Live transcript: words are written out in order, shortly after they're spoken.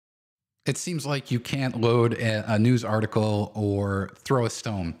It seems like you can't load a news article or throw a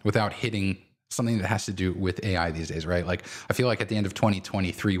stone without hitting something that has to do with AI these days, right? Like, I feel like at the end of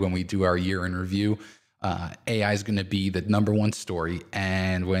 2023, when we do our year in review, AI is going to be the number one story.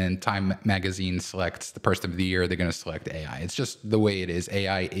 And when Time Magazine selects the person of the year, they're going to select AI. It's just the way it is.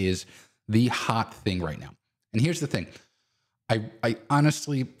 AI is the hot thing right now. And here's the thing. I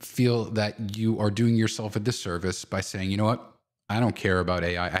honestly feel that you are doing yourself a disservice by saying, you know what? I don't care about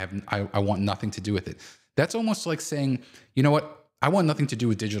AI. I want nothing to do with it. That's almost like saying, you know what? I want nothing to do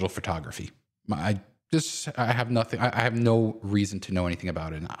with digital photography. I have nothing. I have no reason to know anything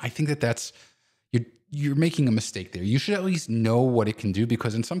about it. And I think that you're making a mistake there. You should at least know what it can do,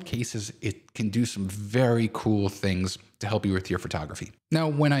 because in some cases it can do some very cool things to help you with your photography. Now,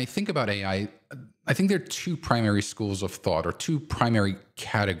 when I think about AI, I think there are two primary schools of thought, or two primary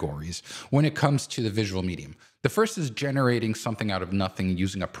categories when it comes to the visual medium. The first is generating something out of nothing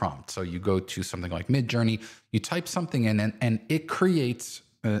using a prompt. So you go to something like Midjourney, you type something in, and it creates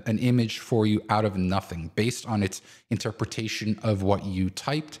an image for you out of nothing based on its interpretation of what you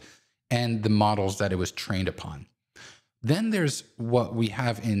typed and the models that it was trained upon. Then there's what we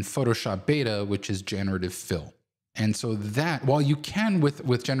have in Photoshop Beta, which is Generative Fill. And so that, while you can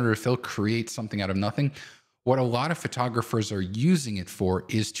with Generative Fill create something out of nothing, what a lot of photographers are using it for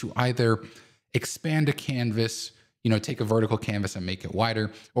is to either expand a canvas, take a vertical canvas and make it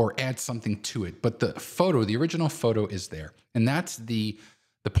wider, or add something to it. But the original photo is there. And that's the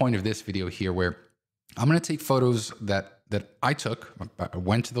point of this video here, where I'm going to take photos that I took. I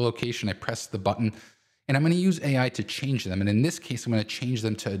went to the location, I pressed the button, and I'm going to use AI to change them. And in this case, I'm going to change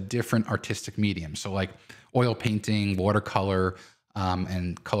them to a different artistic medium. So like oil painting, watercolor,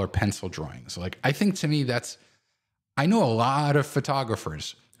 and color pencil drawing. So like, I think to me, I know a lot of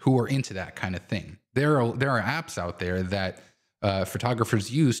photographers who are into that kind of thing. There are apps out there that photographers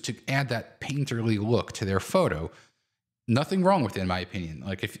use to add that painterly look to their photo. Nothing wrong with it, in my opinion.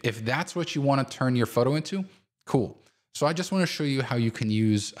 Like, if that's what you want to turn your photo into, cool. So I just want to show you how you can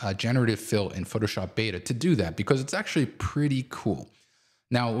use Generative Fill in Photoshop Beta to do that, because it's actually pretty cool.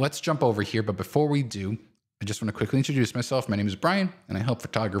 Now, let's jump over here. But before we do, I just want to quickly introduce myself. My name is Brian, and I help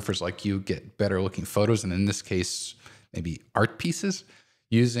photographers like you get better looking photos, and in this case, maybe art pieces,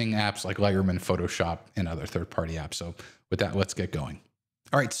 using apps like Lightroom and Photoshop and other third-party apps. So with that, let's get going.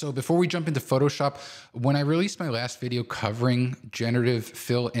 All right, so before we jump into Photoshop, when I released my last video covering Generative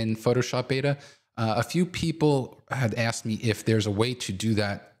Fill in Photoshop Beta, a few people had asked me if there's a way to do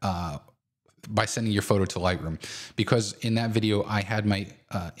that by sending your photo to Lightroom, because in that video, I had my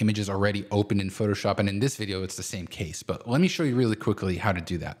images already opened in Photoshop, and in this video, it's the same case. But let me show you really quickly how to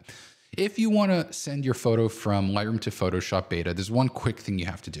do that. If you want to send your photo from Lightroom to Photoshop Beta, there's one quick thing you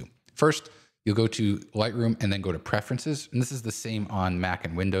have to do. First, you'll go to Lightroom and then go to Preferences. And this is the same on Mac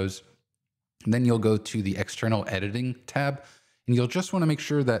and Windows. And then you'll go to the External Editing tab. And you'll just want to make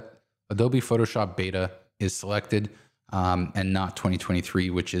sure that Adobe Photoshop Beta is selected and not 2023,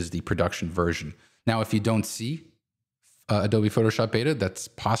 which is the production version. Now, if you don't see Adobe Photoshop Beta, that's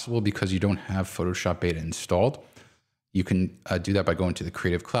possible because you don't have Photoshop Beta installed. You can do that by going to the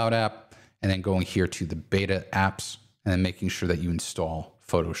Creative Cloud app and then going here to the Beta apps and then making sure that you install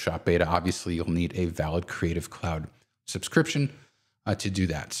Photoshop Beta. Obviously, you'll need a valid Creative Cloud subscription to do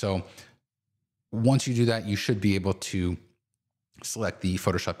that. So once you do that, you should be able to select the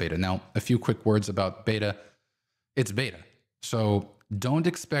Photoshop Beta. Now, a few quick words about Beta. It's beta. So don't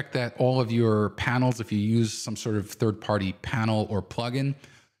expect that all of your panels, if you use some sort of third-party panel or plugin,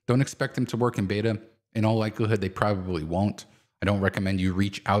 don't expect them to work in beta. In all likelihood, they probably won't. I don't recommend you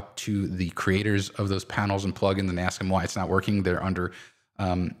reach out to the creators of those panels and plugins and ask them why it's not working. They're under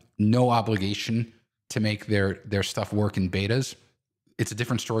no obligation to make their stuff work in betas. It's a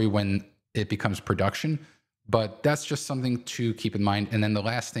different story when it becomes production, but that's just something to keep in mind. And then the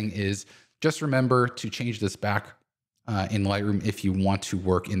last thing is just remember to change this back in Lightroom if you want to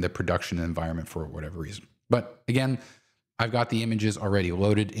work in the production environment for whatever reason. But again, I've got the images already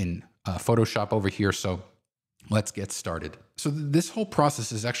loaded in Photoshop over here, so let's get started. So this whole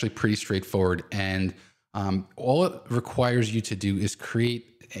process is actually pretty straightforward, and all it requires you to do is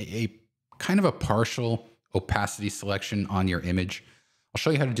create a kind of a partial opacity selection on your image. I'll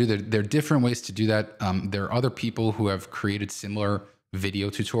show you how to do that. There are different ways to do that. There are other people who have created similar video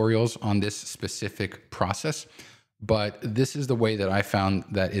tutorials on this specific process, but this is the way that I found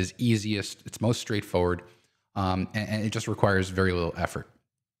that is easiest. It's most straightforward, and it just requires very little effort.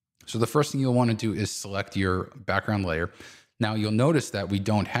 So the first thing you'll want to do is select your background layer. Now you'll notice that we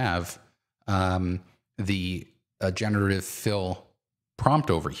don't have the generative fill prompt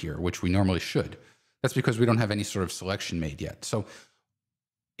over here, which we normally should. That's because we don't have any sort of selection made yet. So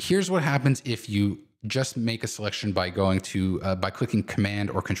here's what happens if you just make a selection by going to, by clicking Command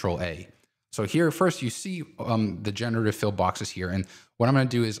or Control A. So here first you see the generative fill boxes here. And what I'm going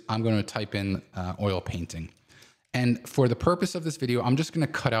to do is I'm going to type in oil painting. And for the purpose of this video, I'm just going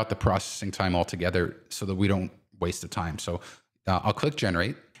to cut out the processing time altogether so that we don't waste the time. So I'll click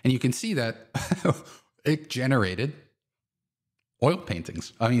generate, and you can see that it generated oil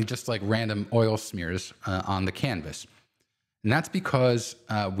paintings. I mean, just like random oil smears on the canvas. And that's because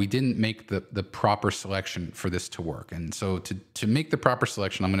we didn't make the proper selection for this to work. And so to make the proper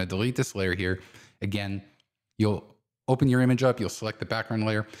selection, I'm going to delete this layer here. Again, you'll open your image up, you'll select the background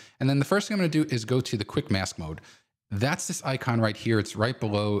layer. And then the first thing I'm going to do is go to the quick mask mode. That's this icon right here. It's right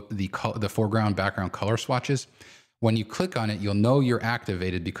below the foreground background color swatches. When you click on it, you'll know you're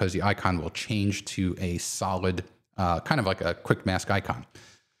activated because the icon will change to a solid, kind of like a quick mask icon.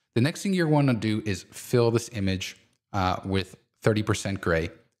 The next thing you're going to do is fill this image with 30% gray.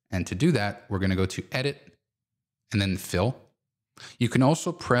 And to do that, we're going to go to Edit and then Fill. You can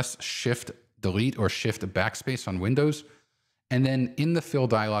also press Shift Delete or Shift Backspace on Windows. And then in the Fill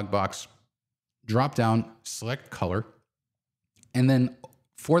dialog box, drop down, select Color. And then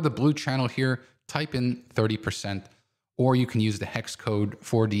for the blue channel here, type in 30%, or you can use the hex code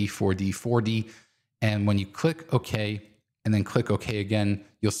 4D, 4D, 4D. And when you click OK and then click OK again,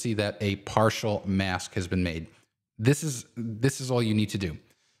 you'll see that a partial mask has been made. This is all you need to do,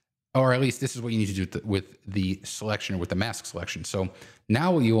 or at least this is what you need to do with the selection, with the mask selection. So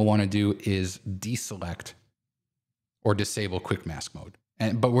now what you will want to do is deselect or disable quick mask mode.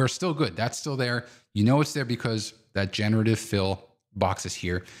 But we're still good. That's still there. You know it's there because that generative fill box is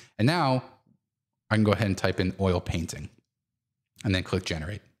here. And now I can go ahead and type in oil painting and then click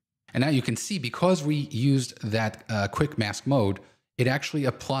generate. And now you can see, because we used that quick mask mode, it actually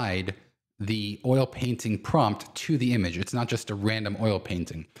applied the oil painting prompt to the image. It's not just a random oil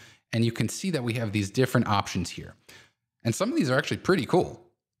painting. And you can see that we have these different options here. And some of these are actually pretty cool.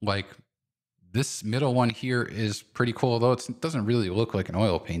 Like this middle one here is pretty cool, although it doesn't really look like an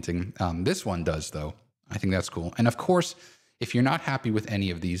oil painting. This one does though. I think that's cool. And of course, if you're not happy with any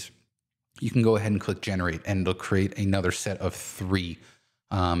of these, you can go ahead and click generate and it'll create another set of 3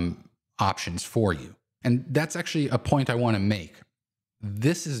 options for you. And that's actually a point I want to make.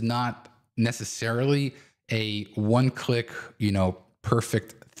 This is not necessarily a one-click,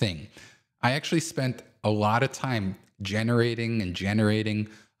 perfect thing. I actually spent a lot of time generating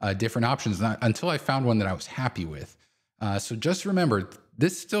different options until I found one that I was happy with. So just remember,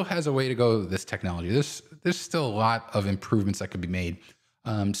 this still has a way to go, this technology. There's still a lot of improvements that could be made.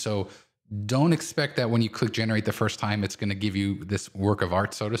 So don't expect that when you click generate the first time, it's going to give you this work of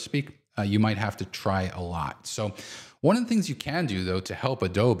art, so to speak. You might have to try a lot. So one of the things you can do, though, to help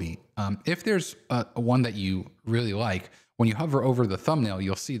Adobe, if there's one that you really like, when you hover over the thumbnail,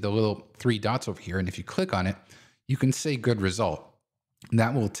 you'll see the little 3 dots over here. And if you click on it, you can say good result.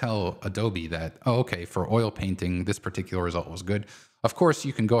 That will tell Adobe that, oh, okay, for oil painting, this particular result was good. Of course,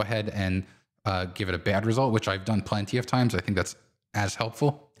 you can go ahead and give it a bad result, which I've done plenty of times. I think that's as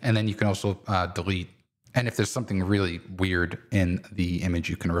helpful. And then you can also delete. And if there's something really weird in the image,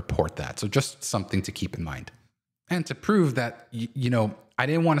 you can report that. So just something to keep in mind. And to prove that, I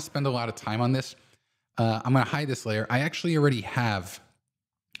didn't want to spend a lot of time on this, I'm going to hide this layer. I actually already have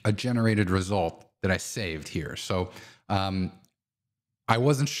a generated result that I saved here. So I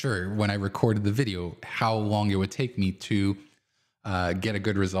wasn't sure when I recorded the video how long it would take me to get a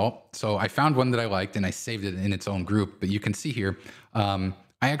good result. So I found one that I liked and I saved it in its own group. But you can see here, I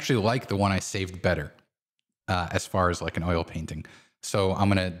actually like the one I saved better as far as like an oil painting. So I'm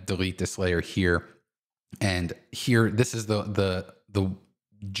going to delete this layer here. And here, this is the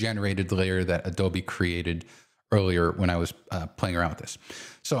generated layer that Adobe created earlier when I was playing around with this.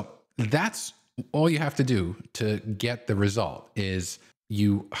 So that's all you have to do to get the result is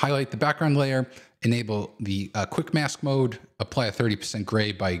you highlight the background layer, enable the quick mask mode, apply a 30%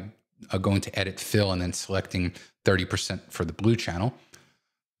 gray by going to edit fill and then selecting 30% for the blue channel,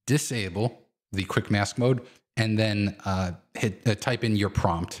 disable the quick mask mode, and then type in your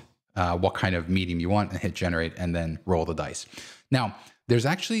prompt, what kind of medium you want, and hit generate, and then roll the dice. Now, there's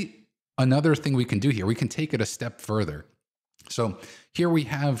actually another thing we can do here. We can take it a step further. So here we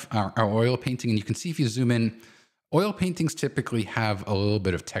have our oil painting, and you can see if you zoom in, oil paintings typically have a little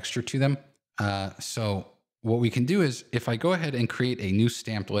bit of texture to them. So what we can do is if I go ahead and create a new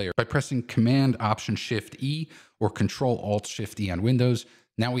stamped layer by pressing Command Option Shift E or Control Alt Shift E on Windows,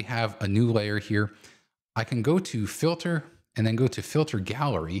 now we have a new layer here. I can go to Filter and then go to Filter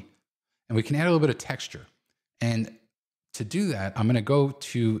Gallery, and we can add a little bit of texture. And to do that, I'm going to go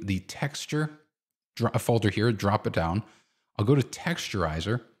to the texture folder here, drop it down. I'll go to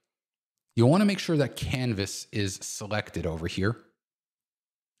Texturizer, you'll want to make sure that canvas is selected over here.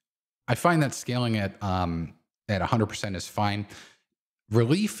 I find that scaling at 100% is fine.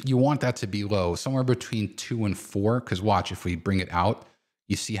 Relief, you want that to be low, somewhere between 2 and 4, because watch, if we bring it out,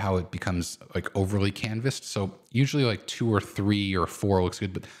 you see how it becomes like overly canvassed. So usually like 2 or 3 or 4 looks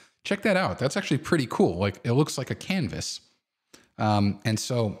good, but check that out. That's actually pretty cool. Like it looks like a canvas. And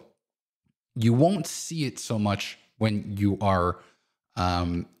so you won't see it so much when you are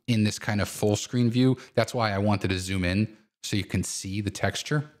in this kind of full screen view. That's why I wanted to zoom in so you can see the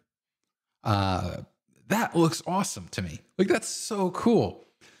texture. That looks awesome to me. Like that's so cool.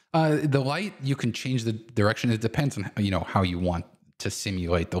 The light, you can change the direction. It depends on how you want to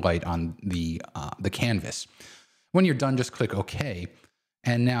simulate the light on the canvas. When you're done, just click OK,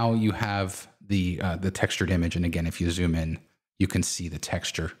 and now you have the textured image. And again, if you zoom in, you can see the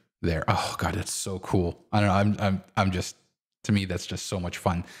texture there. Oh God, it's so cool. I don't know. I'm just, to me, that's just so much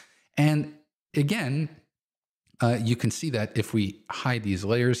fun. And again, you can see that if we hide these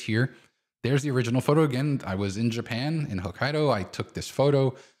layers here, there's the original photo. Again, I was in Japan, in Hokkaido. I took this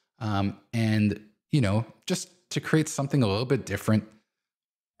photo, and just to create something a little bit different.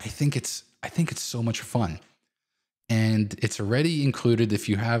 I think it's so much fun, and it's already included. If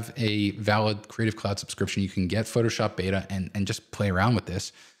you have a valid Creative Cloud subscription, you can get Photoshop Beta and just play around with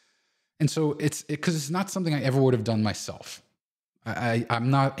this. And so because it's not something I ever would have done myself.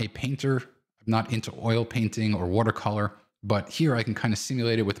 I'm not a painter. I'm not into oil painting or watercolor. But here I can kind of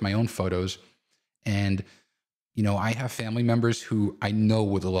simulate it with my own photos. And, I have family members who I know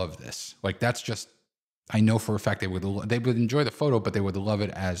would love this. Like that's just, I know for a fact they would enjoy the photo, but they would love it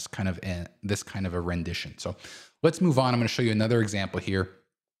as kind of this kind of a rendition. So let's move on. I'm going to show you another example here.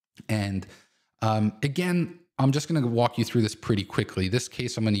 And again, I'm just going to walk you through this pretty quickly. This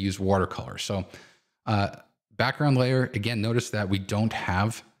case, I'm going to use watercolor. So background layer, again, notice that we don't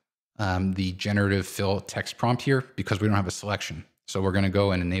have the generative fill text prompt here because we don't have a selection. So we're going to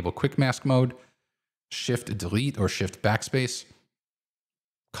go and enable quick mask mode, shift delete or shift backspace,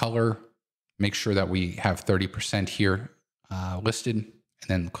 color, make sure that we have 30% here listed, and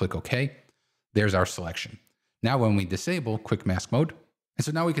then click OK. There's our selection. Now when we disable quick mask mode, and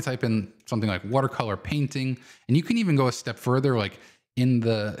so now we can type in something like watercolor painting, and you can even go a step further, like in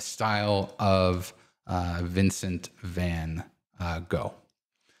the style of Vincent van Gogh.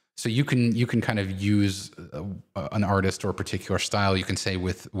 So you can kind of use an artist or a particular style. You can say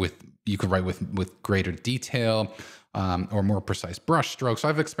you can write with greater detail or more precise brush strokes. So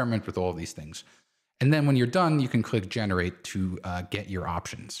I've experimented with all of these things. And then when you're done, you can click generate to get your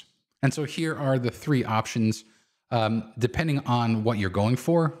options. And so here are the 3 options. Depending on what you're going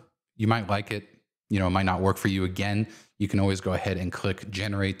for, you might like it. It might not work for you. Again, you can always go ahead and click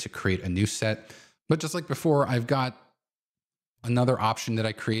generate to create a new set. But just like before, I've got another option that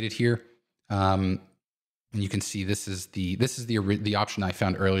I created here. And you can see this is the option I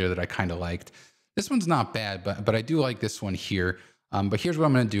found earlier that I kind of liked. This one's not bad, but I do like this one here. But here's what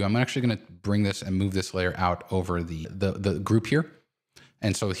I'm going to do. I'm actually going to bring this and move this layer out over the group here.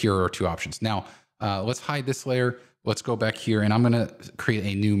 And so here are 2 options. Now, let's hide this layer. Let's go back here, and I'm going to create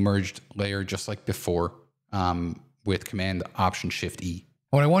a new merged layer just like before with Command Option Shift E.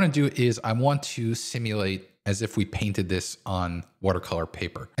 What I want to do is I want to simulate as if we painted this on watercolor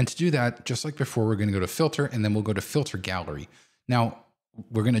paper. And to do that, just like before, we're going to go to Filter, and then we'll go to Filter Gallery. Now,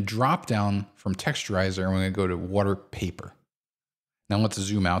 we're going to drop down from Texturizer, and we're going to go to Water Paper. Now let's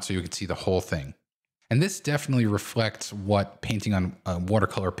zoom out so you can see the whole thing. And this definitely reflects what painting on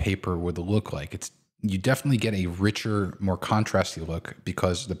watercolor paper would look like. You definitely get a richer, more contrasty look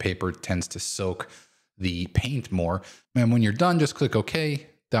because the paper tends to soak the paint more. And when you're done, just click OK.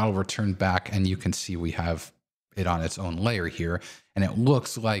 That'll return back, and you can see we have it on its own layer here, and it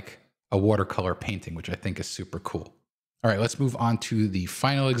looks like a watercolor painting, which I think is super cool. All right, let's move on to the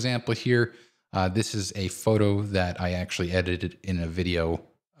final example here. This is a photo that I actually edited in a video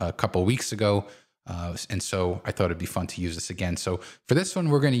a couple weeks ago, and so I thought it'd be fun to use this again. So for this one,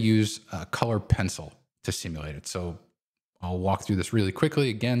 we're going to use a colored pencil to simulate it. So I'll walk through this really quickly.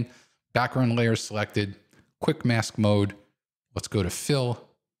 Again, background layer selected, quick mask mode. Let's go to fill.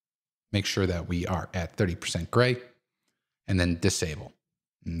 Make sure that we are at 30% gray, and then disable.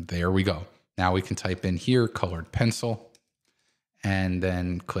 And there we go. Now we can type in here, colored pencil, and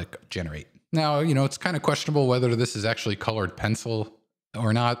then click generate. Now, it's kind of questionable whether this is actually colored pencil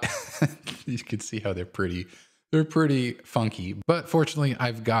or not. You can see how they're pretty funky. But fortunately,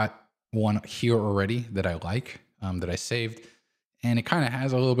 I've got one here already that I like, that I saved. And it kind of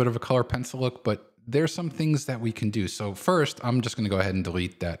has a little bit of a color pencil look, but there's some things that we can do. So first, I'm just going to go ahead and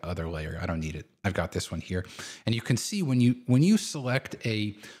delete that other layer. I don't need it. I've got this one here. And you can see when you select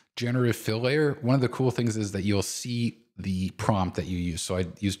a generative fill layer, one of the cool things is that you'll see the prompt that you use. So I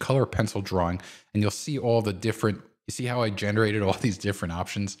use color pencil drawing, and you'll see all the different, you see how I generated all these different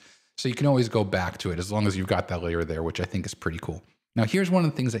options? So you can always go back to it as long as you've got that layer there, which I think is pretty cool. Now, here's one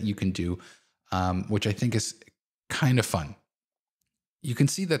of the things that you can do, which I think is kind of fun. You can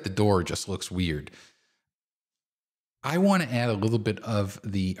see that the door just looks weird. I want to add a little bit of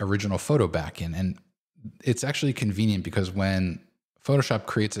the original photo back in, and it's actually convenient because when Photoshop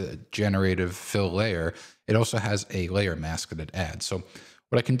creates a generative fill layer, it also has a layer mask that it adds. So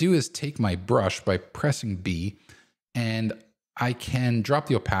what I can do is take my brush by pressing B, and I can drop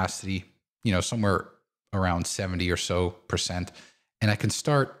the opacity, somewhere around 70 or so %, and I can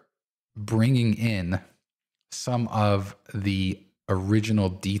start bringing in some of the original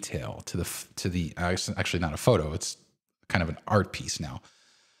detail to the actually not a photo, it's kind of an art piece now,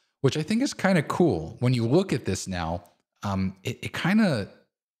 which I think is kind of cool. When you look at this now, it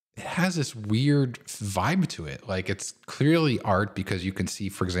has this weird vibe to it. Like, it's clearly art because you can see,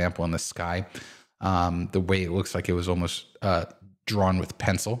 for example, in the sky, the way it looks like it was almost drawn with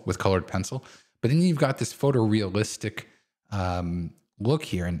colored pencil. But then you've got this photorealistic look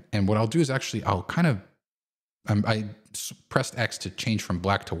here. And what I'll do is actually, I pressed X to change from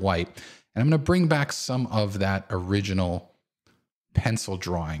black to white. And I'm going to bring back some of that original pencil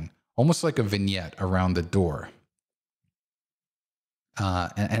drawing, almost like a vignette around the door.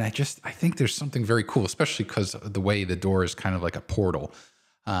 And I think there's something very cool, especially because of the way the door is kind of like a portal.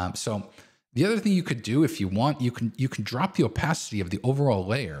 So the other thing you could do, if you want, you can drop the opacity of the overall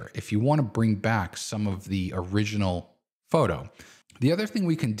layer if you want to bring back some of the original photo. The other thing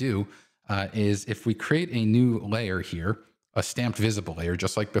we can do is if we create a new layer here, a stamped visible layer,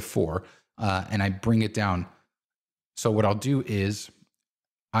 just like before, and I bring it down. So what I'll do is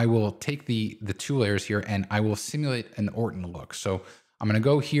I will take the two layers here and I will simulate an Orton look. So I'm going to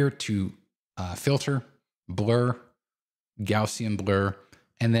go here to filter, blur, Gaussian blur,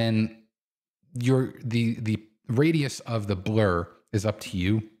 and then the radius of the blur is up to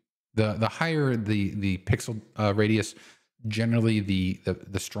you. The higher the pixel radius, generally the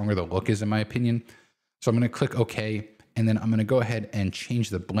stronger the look is, in my opinion. So I'm going to click OK, and then I'm going to go ahead and change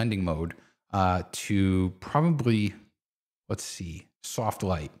the blending mode to probably, let's see, soft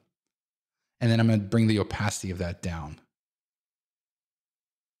light. And then I'm going to bring the opacity of that down.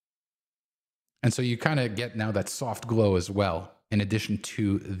 And so you kind of get now that soft glow as well, in addition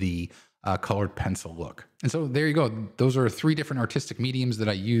to the colored pencil look. And so there you go. Those are 3 different artistic mediums that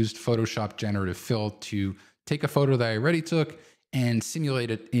I used Photoshop Generative Fill to take a photo that I already took and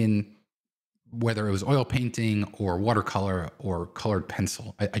simulate it in, whether it was oil painting or watercolor or colored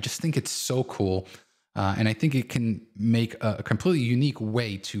pencil. I just think it's so cool. And I think it can make a completely unique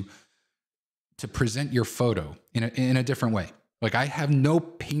way to present your photo in a different way. Like, I have no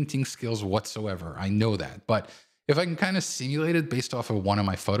painting skills whatsoever. I know that. But if I can kind of simulate it based off of one of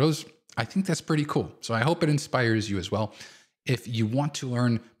my photos, I think that's pretty cool. So I hope it inspires you as well. If you want to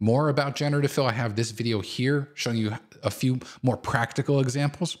learn more about generative fill, I have this video here showing you a few more practical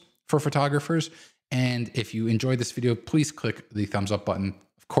examples for photographers. And if you enjoyed this video, please click the thumbs up button.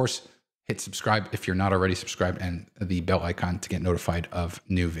 Of course, hit subscribe if you're not already subscribed, and the bell icon to get notified of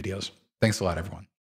new videos. Thanks a lot, everyone.